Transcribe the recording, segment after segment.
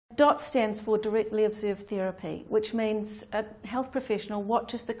DOT stands for Directly Observed Therapy, which means a health professional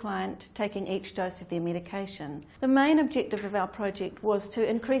watches the client taking each dose of their medication. The main objective of our project was to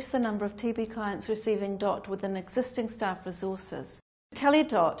increase the number of TB clients receiving DOT within existing staff resources.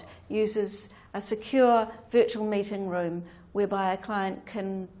 Teledot uses a secure virtual meeting room whereby a client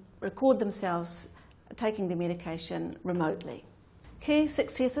can record themselves taking their medication remotely. Key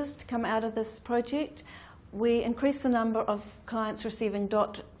successes to come out of this project: we increased the number of clients receiving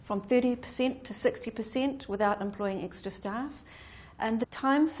DOT from 30% to 60% without employing extra staff, and the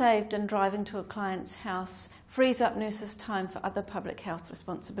time saved in driving to a client's house frees up nurses' time for other public health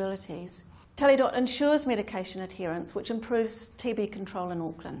responsibilities. Teledot ensures medication adherence, which improves TB control in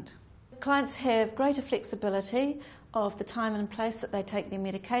Auckland. Clients have greater flexibility of the time and place that they take their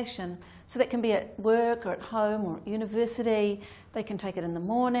medication, so that can be at work or at home or at university. They can take it in the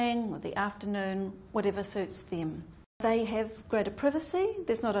morning or the afternoon, whatever suits them. They have greater privacy.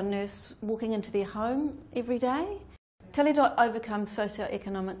 There's not a nurse walking into their home every day. Teledot overcomes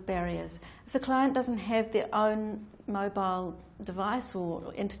socio-economic barriers. If a client doesn't have their own mobile device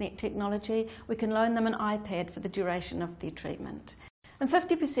or internet technology, we can loan them an iPad for the duration of their treatment. And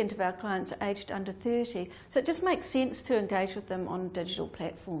 50% of our clients are aged under 30, so it just makes sense to engage with them on a digital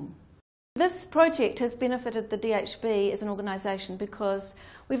platform. This project has benefited the DHB as an organisation because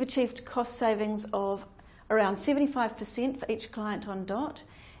we've achieved cost savings of around 75% for each client on DOT,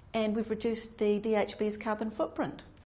 and we've reduced the DHB's carbon footprint.